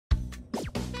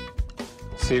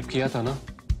Save किया था ना?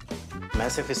 मैं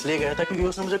सिर्फ इसलिए गया था क्योंकि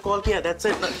उसने मुझे कॉल किया, that's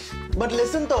it. But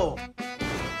listen though.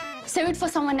 Save it for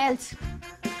someone else.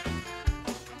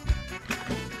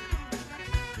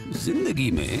 जिंदगी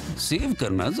में सेव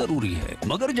करना जरूरी है,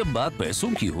 मगर जब बात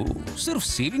पैसों की हो, सिर्फ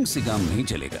सेविंग से काम नहीं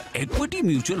चलेगा। इक्विटी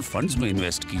म्यूचुअल फंड्स में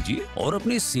इन्वेस्ट कीजिए और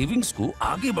अपने सेविंग्स को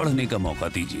आगे बढ़ने का मौका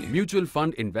दीजिए। Mutual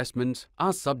fund investments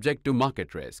are subject to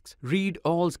market risks. Read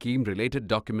all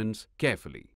scheme-related documents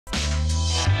carefully.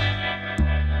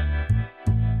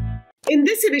 In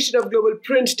this edition of Global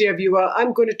Print, dear viewer,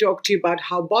 I'm going to talk to you about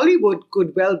how Bollywood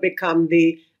could well become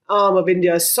the arm of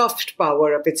India's soft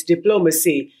power of its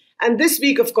diplomacy. And this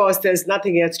week, of course, there's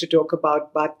nothing else to talk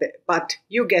about but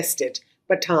you guessed it,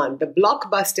 Pathaan, the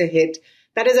blockbuster hit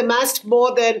that has amassed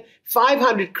more than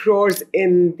 500 crores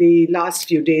in the last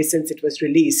few days since it was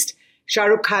released. Shah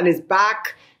Rukh Khan is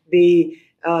back. The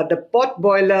pot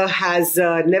boiler has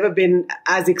never been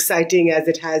as exciting as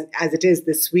it is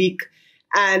this week.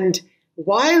 And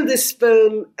while this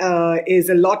film is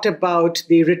a lot about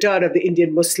the return of the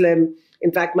Indian Muslim,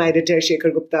 in fact, my editor,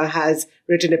 Shekhar Gupta, has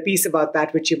written a piece about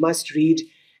that, which you must read.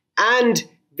 And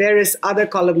various other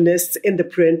columnists in the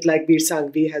print, like Veer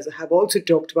Sanghvi, have also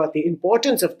talked about the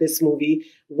importance of this movie,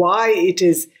 why it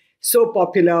is so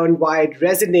popular and why it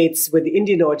resonates with the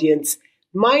Indian audience.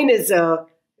 Mine is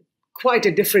quite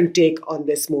a different take on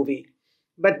this movie.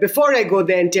 But before I go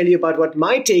there and tell you about what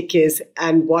my take is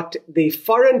and what the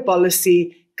foreign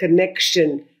policy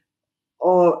connection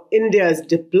or India's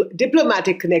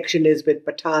diplomatic connection is with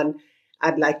Pathaan,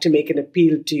 I'd like to make an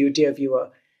appeal to you, dear viewer.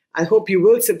 I hope you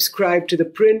will subscribe to the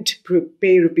print,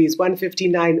 pay rupees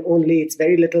 159 only. It's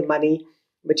very little money,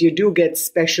 but you do get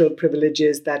special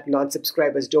privileges that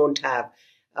non-subscribers don't have.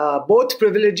 Both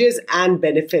privileges and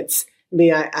benefits,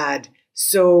 may I add.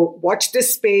 So watch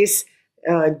this space,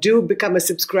 do become a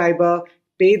subscriber,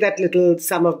 pay that little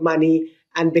sum of money,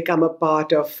 and become a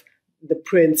part of the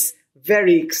print's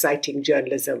very exciting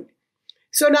journalism.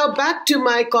 So now back to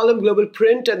my column Global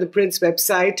Print on the Print's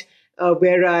website,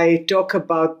 where I talk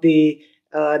about the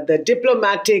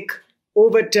diplomatic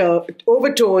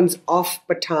overtones of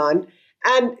Pathaan.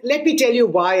 And let me tell you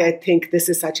why I think this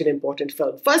is such an important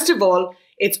film. First of all,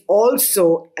 it's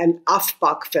also an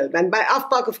AFPAK film. And by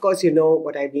AFPAK, of course, you know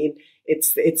what I mean.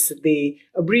 It's the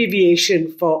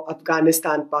abbreviation for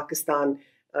Afghanistan, Pakistan,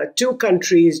 two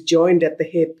countries joined at the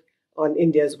hip on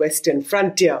India's western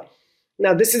frontier.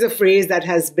 Now, this is a phrase that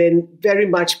has been very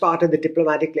much part of the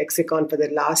diplomatic lexicon for the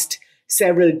last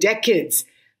several decades.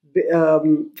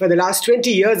 For the last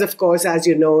 20 years, of course, as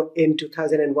you know, in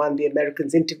 2001, the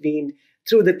Americans intervened,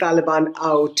 threw the Taliban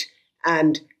out,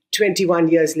 and 21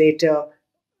 years later,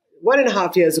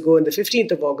 1.5 years ago, on the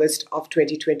 15th of August of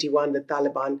 2021, the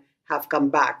Taliban have come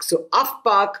back. So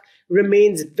AFPAK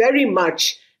remains very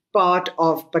much part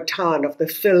of Pathaan, of the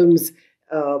film's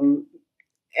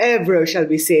ever, shall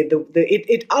we say,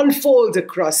 it unfolds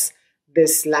across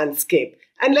this landscape.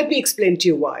 And let me explain to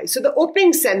you why. So the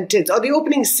opening sentence, or the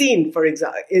opening scene, for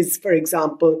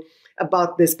example,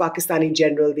 about this Pakistani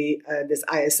general, this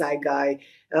ISI guy.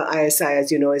 ISI,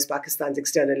 as you know, is Pakistan's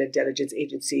external intelligence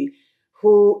agency,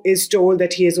 who is told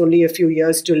that he has only a few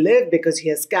years to live because he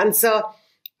has cancer.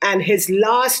 And his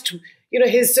last,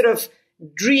 his sort of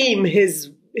dream, his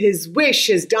wish,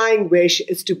 his dying wish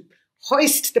is to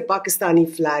hoist the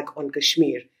Pakistani flag on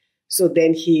Kashmir. So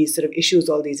then he sort of issues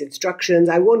all these instructions.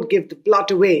 I won't give the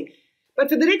plot away. But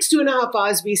for the next 2.5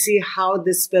 hours, we see how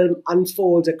this film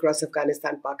unfolds across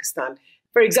Afghanistan, Pakistan.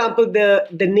 For example, the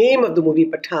name of the movie,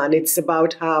 Pathaan, it's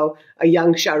about how a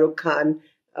young Shah Rukh Khan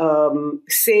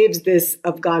saves this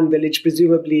Afghan village,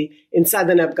 presumably in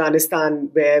southern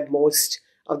Afghanistan, where most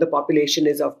of the population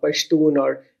is of Pashtun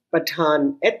or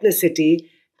Pathaan ethnicity.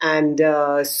 And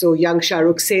so young Shah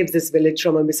Rukh saves this village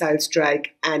from a missile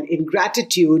strike. And in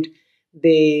gratitude,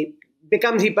 he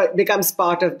becomes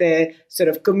part of their sort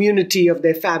of community, of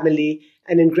their family.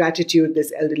 And in gratitude,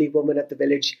 this elderly woman of the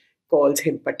village calls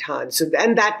him Pathaan.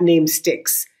 And that name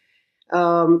sticks.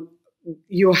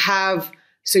 You have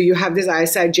this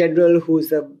ISI general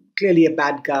who's clearly a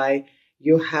bad guy.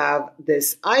 You have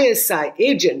this ISI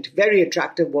agent, very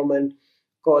attractive woman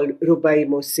called Rubai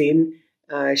Mohsin.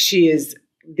 She is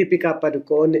Deepika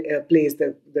Padukone, plays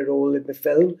the role in the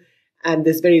film, and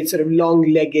this very sort of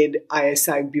long-legged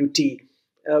ISI beauty,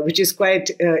 which is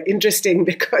quite interesting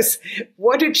because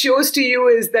what it shows to you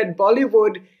is that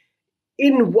Bollywood,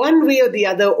 in one way or the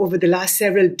other over the last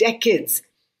several decades,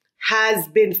 has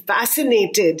been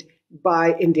fascinated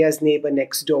by India's neighbor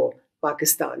next door,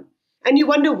 Pakistan. And you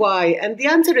wonder why. And the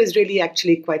answer is really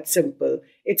actually quite simple.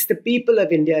 It's the people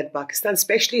of India and Pakistan,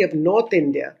 especially of North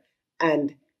India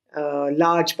and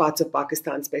large parts of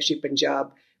Pakistan, especially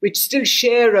Punjab, which still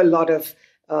share a lot of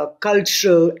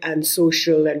cultural and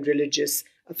social and religious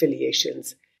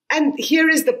affiliations. And here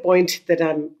is the point that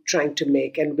I'm trying to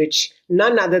make, and which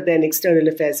none other than External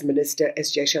Affairs Minister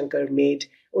S. Jaishankar made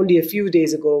only a few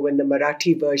days ago when the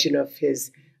Marathi version of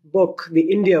his book, The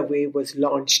India Way, was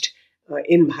launched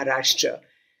in Maharashtra.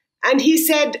 And he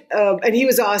said, and he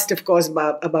was asked, of course,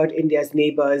 about India's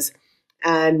neighbors.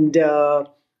 And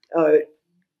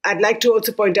I'd like to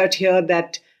also point out here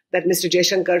that Mr.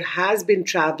 Jaishankar has been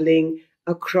traveling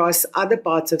across other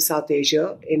parts of South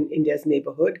Asia in India's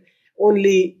neighborhood.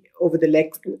 Only over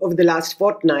the last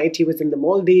fortnight, he was in the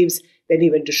Maldives, then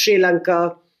he went to Sri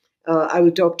Lanka. I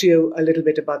will talk to you a little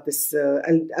bit about this.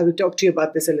 I will talk to you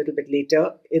about this a little bit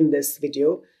later in this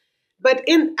video. But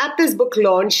at this book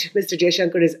launch, Mr.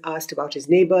 Jaishankar is asked about his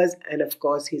neighbors. And of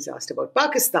course, he's asked about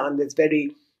Pakistan, this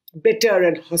very bitter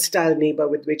and hostile neighbor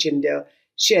with which India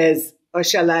shares, or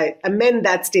shall I amend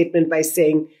that statement by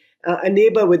saying a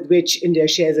neighbor with which India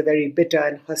shares a very bitter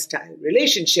and hostile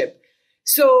relationship.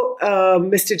 So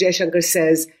Mr. Jaishankar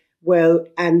says, well,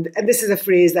 and this is a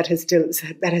phrase that has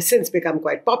since become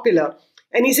quite popular.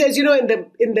 And he says,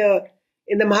 in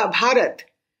the Mahabharata,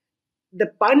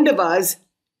 the Pandavas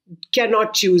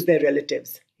cannot choose their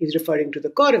relatives. He's referring to the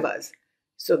Kauravas.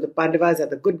 So the Pandavas are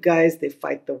the good guys. They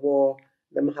fight the war,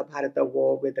 the Mahabharata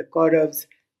war with the Kauravas.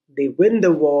 They win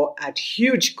the war at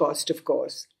huge cost, of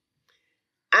course.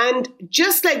 And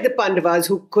just like the Pandavas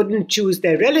who couldn't choose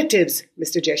their relatives,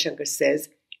 Mr. Jaishankar says,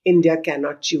 India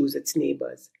cannot choose its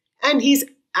neighbors. And he's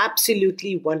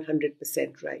absolutely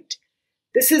 100% right.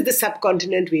 This is the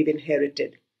subcontinent we've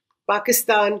inherited.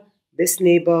 Pakistan, this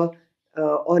neighbor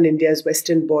on India's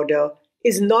western border,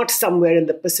 is not somewhere in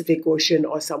the Pacific Ocean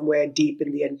or somewhere deep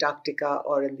in the Antarctica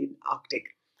or in the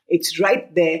Arctic. It's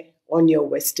right there on your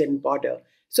western border.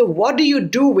 So what do you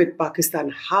do with Pakistan?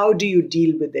 How do you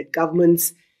deal with it?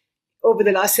 Governments over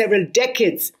the last several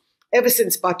decades, ever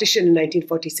since partition in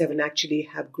 1947, actually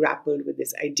have grappled with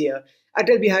this idea.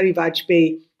 Atal Bihari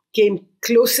Vajpayee came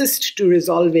closest to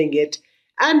resolving it,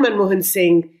 and Manmohan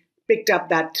Singh picked up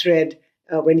that thread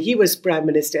when he was Prime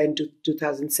Minister in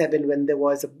 2007, when there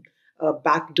was a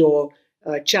backdoor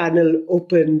channel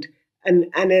opened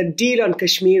and a deal on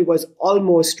Kashmir was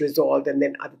almost resolved, and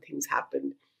then other things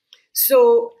happened.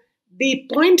 So the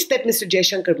point that Mr.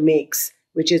 Jaishankar makes,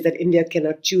 which is that India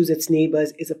cannot choose its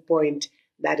neighbors, is a point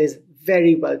that is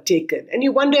very well taken. And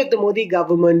you wonder if the Modi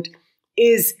government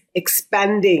is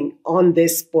expanding on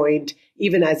this point,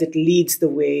 even as it leads the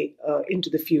way into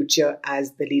the future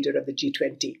as the leader of the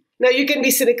G20. Now, you can be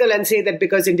cynical and say that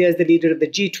because India is the leader of the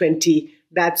G20,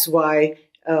 that's why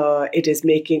it is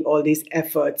making all these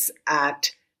efforts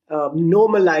at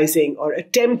normalizing or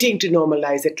attempting to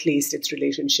normalize at least its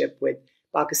relationship with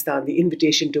Pakistan. The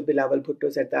invitation to Bilawal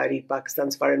Bhutto Zardari,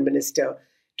 Pakistan's foreign minister,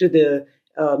 to the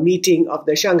meeting of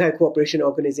the Shanghai Cooperation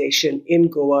Organization in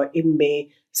Goa in May.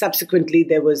 Subsequently,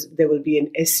 there will be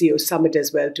an SCO summit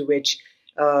as well, to which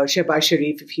Shehbaz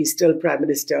Sharif, if he's still Prime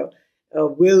Minister,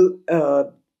 will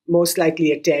most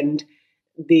likely attend.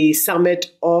 The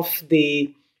summit of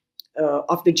the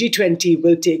G20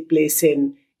 will take place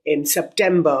in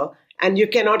September, and you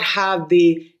cannot have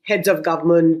the heads of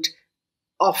government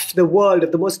of the world,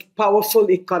 of the most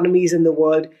powerful economies in the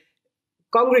world,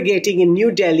 congregating in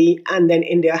New Delhi, and then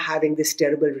India having this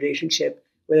terrible relationship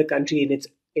with a country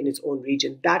in its own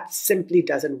region. That simply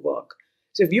doesn't work.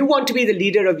 So if you want to be the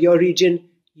leader of your region,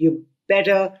 you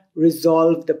better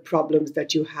resolve the problems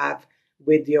that you have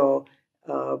with your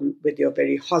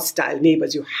very hostile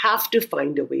neighbors. You have to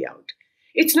find a way out.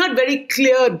 It's not very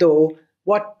clear, though,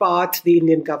 what path the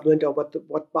Indian government or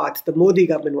what path the Modi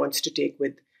government wants to take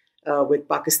with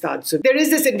Pakistan. So there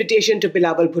is this invitation to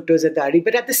Bilawal Bhutto Zardari,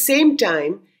 but at the same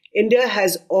time, India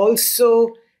has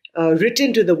also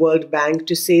written to the World Bank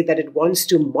to say that it wants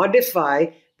to modify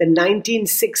the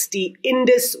 1960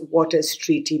 Indus Waters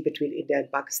Treaty between India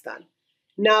and Pakistan.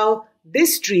 Now,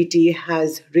 this treaty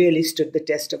has really stood the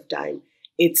test of time.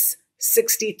 It's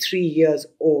 63 years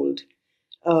old.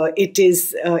 It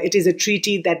is a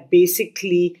treaty that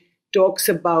basically talks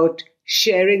about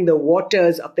sharing the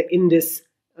waters of the Indus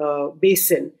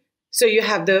basin. So you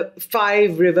have the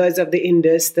 5 rivers of the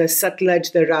Indus: the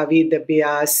Satluj, the Ravi, the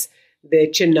Beas, the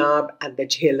Chenab, and the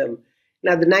Jhelum.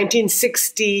 Now, the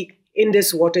 1960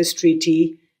 Indus Waters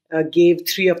Treaty gave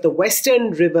 3 of the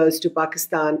western rivers to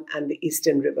Pakistan and the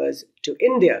eastern rivers to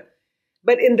India.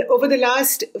 But over the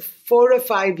last 4 or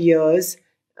 5 years,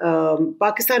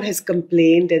 Pakistan has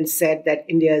complained and said that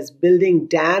India is building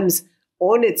dams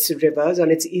on its rivers,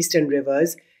 on its eastern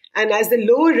rivers. And as the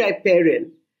lower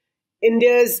riparian,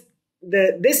 India's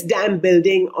this dam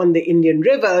building on the Indian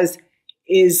rivers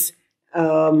is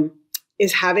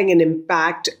having an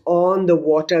impact on the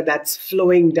water that's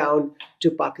flowing down to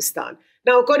Pakistan.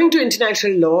 Now, according to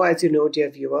international law, as you know, dear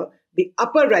viewer, the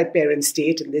upper riparian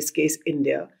state, in this case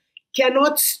India,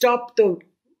 cannot stop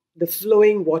the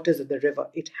flowing waters of the river.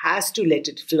 It has to let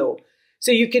it flow.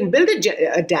 So you can build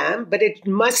a dam, but it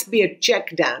must be a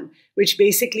check dam, which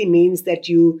basically means that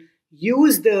you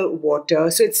use the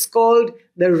water. So it's called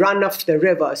the run of the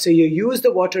river. So you use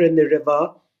the water in the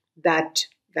river that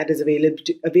is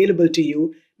available to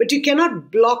you, but you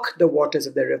cannot block the waters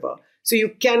of the river. So you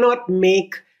cannot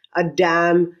make a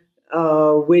dam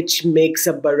which makes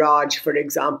a barrage, for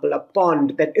example, a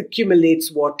pond that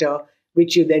accumulates water,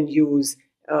 which you then use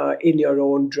in your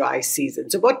own dry season.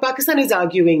 So what Pakistan is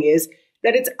arguing is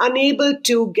that it's unable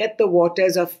to get the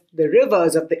waters of the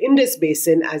rivers of the Indus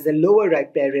Basin as the lower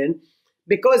riparian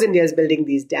because India is building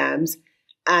these dams,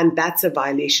 and that's a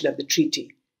violation of the treaty.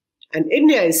 And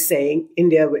India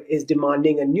is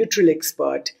demanding a neutral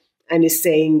expert and is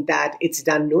saying that it's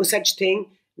done no such thing,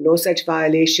 no such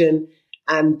violation,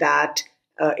 and that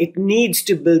it needs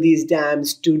to build these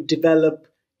dams to develop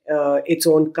its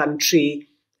own country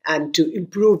and to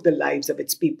improve the lives of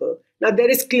its people. Now, there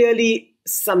is clearly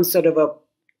some sort of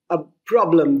a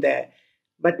problem there.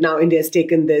 But now India has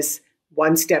taken this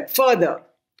one step further,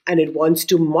 and it wants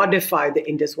to modify the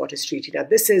Indus Waters Treaty. Now,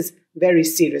 this is very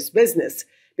serious business,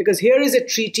 because here is a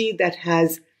treaty that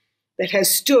has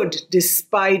stood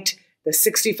despite the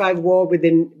 65 war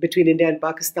between India and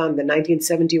Pakistan, the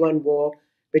 1971 war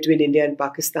between India and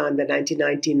Pakistan, the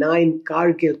 1999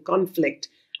 Kargil conflict,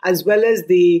 as well as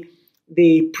the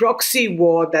proxy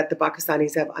war that the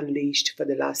Pakistanis have unleashed for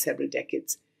the last several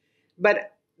decades.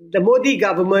 But the Modi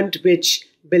government, which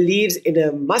believes in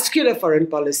a muscular foreign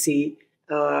policy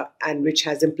and which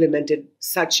has implemented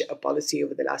such a policy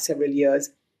over the last several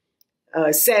years,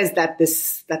 says that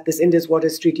this Indus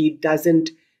Waters Treaty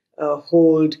doesn't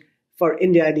hold for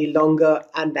India any longer,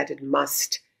 and that it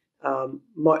must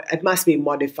be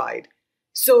modified.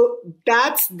 So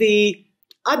that's the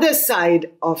other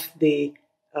side of the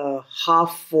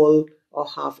half full or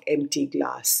half empty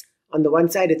glass. On the one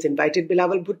side, it's invited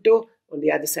Bilawal Bhutto. On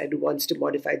the other side, who wants to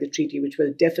modify the treaty, which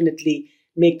will definitely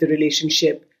make the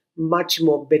relationship much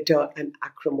more bitter and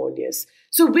acrimonious.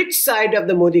 So which side of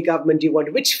the Modi government do you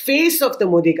want? Which face of the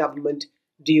Modi government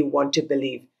do you want to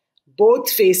believe?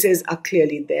 Both faces are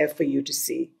clearly there for you to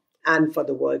see and for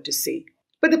the world to see.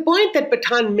 But the point that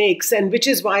Pathaan makes, and which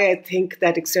is why I think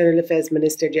that External Affairs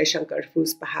Minister Jaishankar,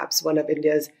 who's perhaps one of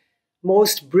India's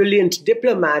most brilliant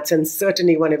diplomats and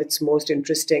certainly one of its most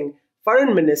interesting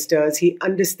foreign ministers, he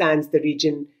understands the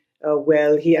region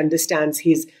well. He understands,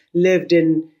 he's lived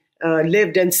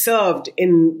and served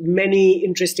in many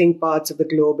interesting parts of the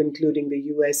globe, including the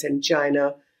US and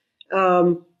China,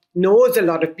 knows a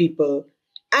lot of people.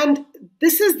 And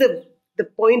this is the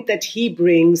point that he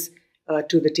brings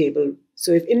to the table.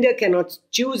 So if India cannot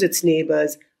choose its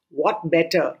neighbors, what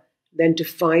better than to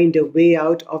find a way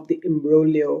out of the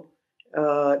imbroglio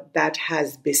that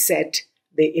has beset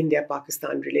the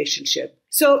India-Pakistan relationship.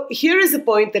 So here is the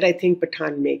point that I think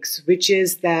Pathaan makes, which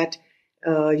is that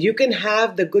you can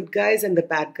have the good guys and the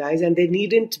bad guys, and they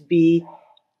needn't be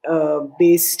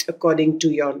based according to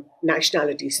your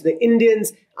nationality. So the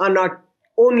Indians are not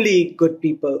only good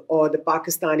people, or the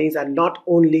Pakistanis are not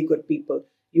only good people.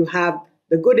 You have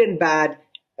the good and bad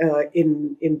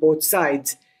in both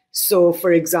sides. So,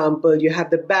 for example, you have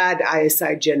the bad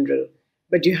ISI general,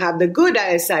 but you have the good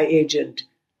ISI agent,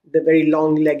 the very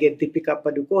long-legged Deepika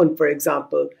Padukone, for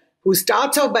example, who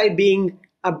starts off by being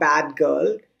a bad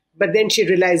girl, but then she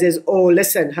realizes, oh,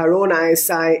 listen, her own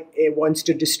ISI wants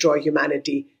to destroy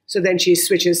humanity. So then she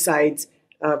switches sides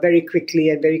very quickly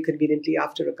and very conveniently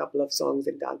after a couple of songs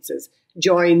and dances,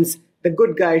 joins the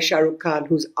good guy Shah Rukh Khan,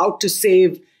 who's out to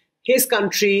save his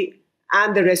country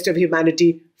and the rest of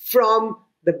humanity from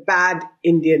the bad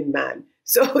Indian man.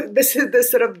 So this is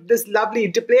this lovely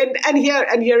interplay. And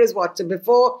here is what. So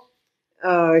before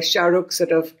Shah Rukh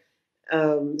sort of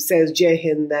says Jai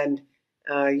Hind and,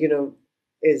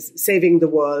 is saving the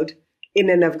world in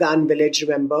an Afghan village,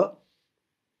 remember,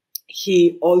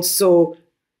 he also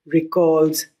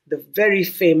recalls the very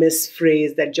famous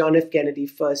phrase that John F. Kennedy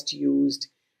first used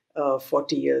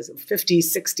 50,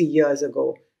 60 years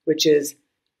ago, which is,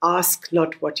 ask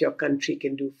not what your country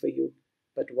can do for you,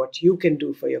 but what you can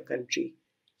do for your country.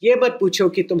 ये मत पूछो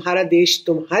कि तुम्हारा देश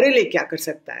तुम्हारे लिए क्या कर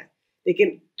सकता है, लेकिन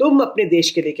तुम अपने देश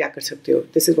के लिए क्या कर सकते हो.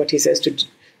 This is what he says to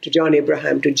John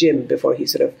Abraham, to Jim, before he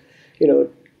sort of,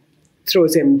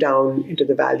 throws him down into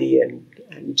the valley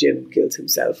and Jim kills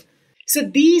himself. So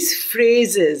these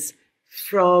phrases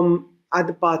from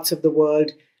other parts of the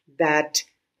world that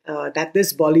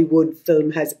this Bollywood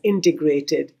film has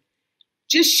integrated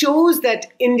just shows that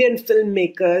Indian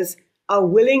filmmakers are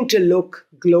willing to look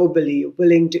globally,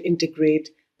 willing to integrate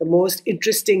the most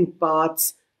interesting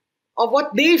parts of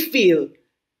what they feel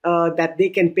that they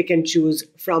can pick and choose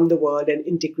from the world and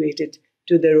integrate it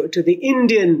to the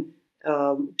Indian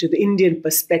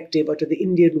perspective or to the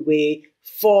Indian way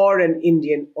for an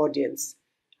Indian audience.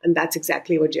 And that's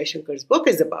exactly what Jaishankar's book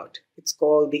is about. It's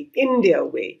called The India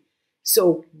Way.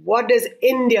 So what does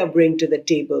India bring to the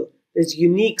table? This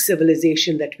unique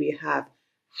civilization that we have.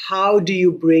 How do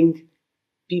you bring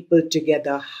people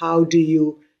together? How do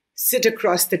you sit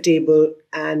across the table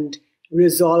and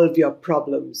resolve your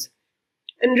problems?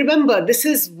 And remember, this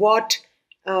is what,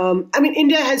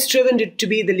 India has striven to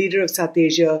be the leader of South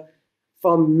Asia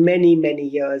for many, many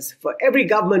years. For every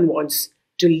government wants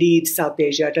to lead South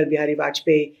Asia. Atal Bihari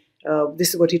Vajpayee,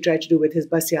 this is what he tried to do with his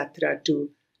bus yatra to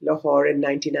Lahore in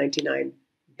 1999.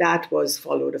 That was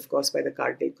followed, of course, by the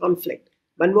Kargil conflict.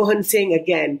 Manmohan Singh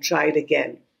again tried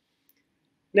again.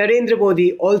 Narendra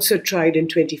Modi also tried in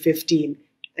 2015,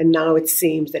 and now it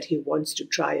seems that he wants to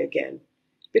try again.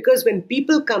 Because when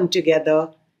people come together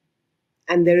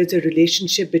and there is a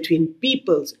relationship between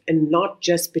peoples and not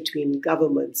just between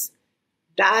governments,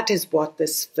 that is what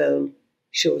this film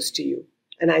shows to you.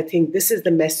 And I think this is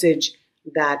the message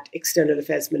that External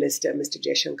Affairs Minister, Mr.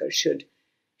 Jaishankar,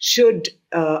 should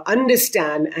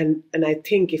understand. And I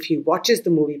think if he watches the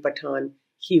movie Pathaan,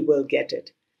 he will get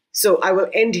it. So I will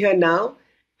end here now.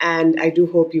 And I do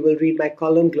hope you will read my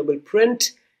column, Global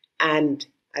Print. And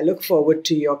I look forward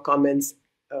to your comments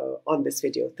on this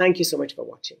video. Thank you so much for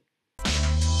watching.